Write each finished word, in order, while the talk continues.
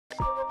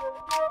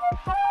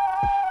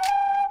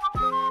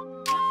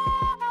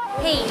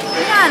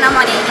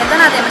Christin-Amani ja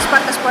täna teeme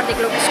Spartas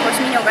spordiklubis koos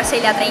minuga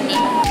seljatrenni.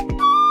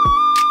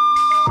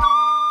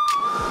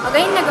 Aga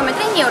enne kui me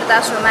trenni juurde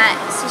asume,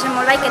 siis on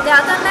mul väike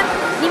teadaanne.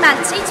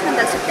 Nimelt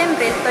 7.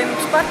 septembril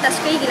toimub Spartas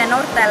kõigile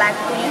noortele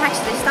kuni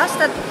 19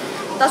 aastat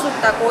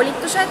tasuta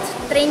koolitused,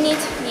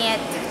 trennid, nii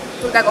et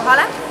tulge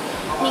kohale.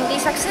 Ning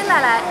lisaks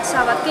sellele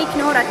saavad kõik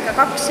noored ka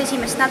 2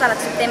 esimest nädalat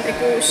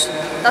septembrikuus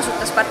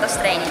tasuta Spartas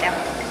treenida.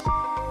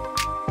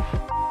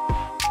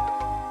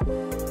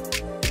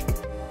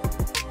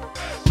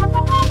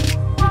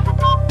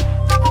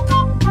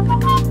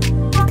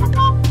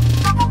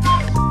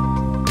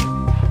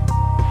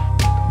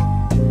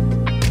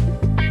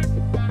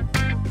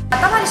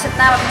 Tavaliselt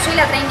näevad mu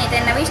seljatrennid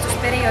enne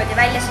võistlusperioodi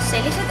välja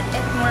sellised,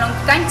 et mul on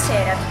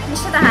gigantseeriad.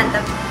 Mis see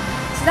tähendab?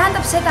 See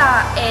tähendab seda,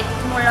 et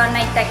mul on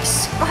näiteks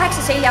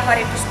 8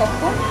 seljaharjutust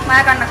kokku, ma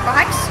jagan nad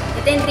 2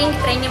 ja teen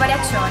ringtrenni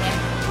variatsiooni.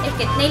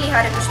 Ehk et 4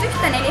 harjutust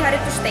ühte, 4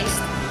 harjutust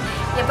teist.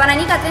 Ja panen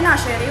iga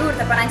trenažööri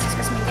juurde, panen siis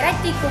kas mingi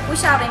rätiku,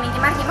 pusa või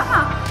mingi märgi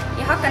maha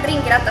ja hakkan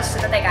ringi ratast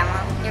seda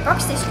tegema. Ja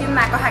 12,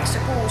 10,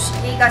 8, 6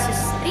 ja iga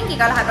siis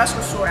ringiga läheb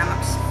raskus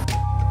suuremaks.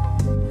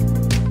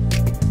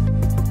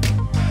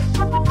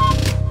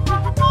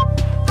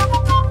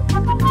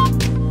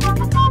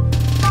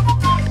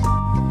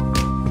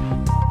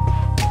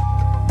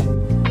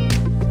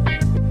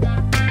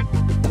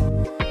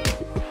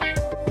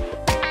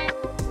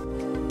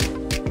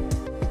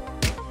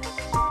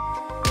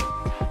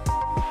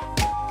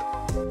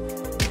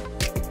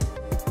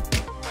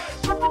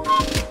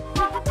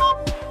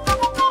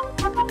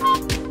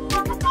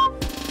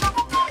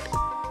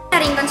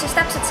 Ring on siis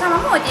täpselt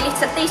samamoodi,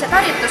 lihtsalt teised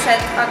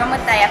harjutused, aga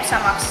mõte jääb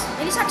samaks.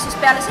 Ja lisaks siis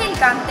peale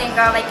selga teen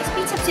ka väikest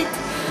biitsepsit,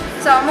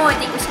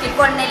 samamoodi kuskil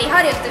 3-4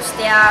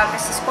 harjutust ja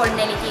kas siis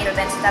 3-4 tiiru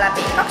teen seda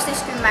läbi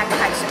 12, 10,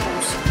 8,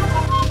 6.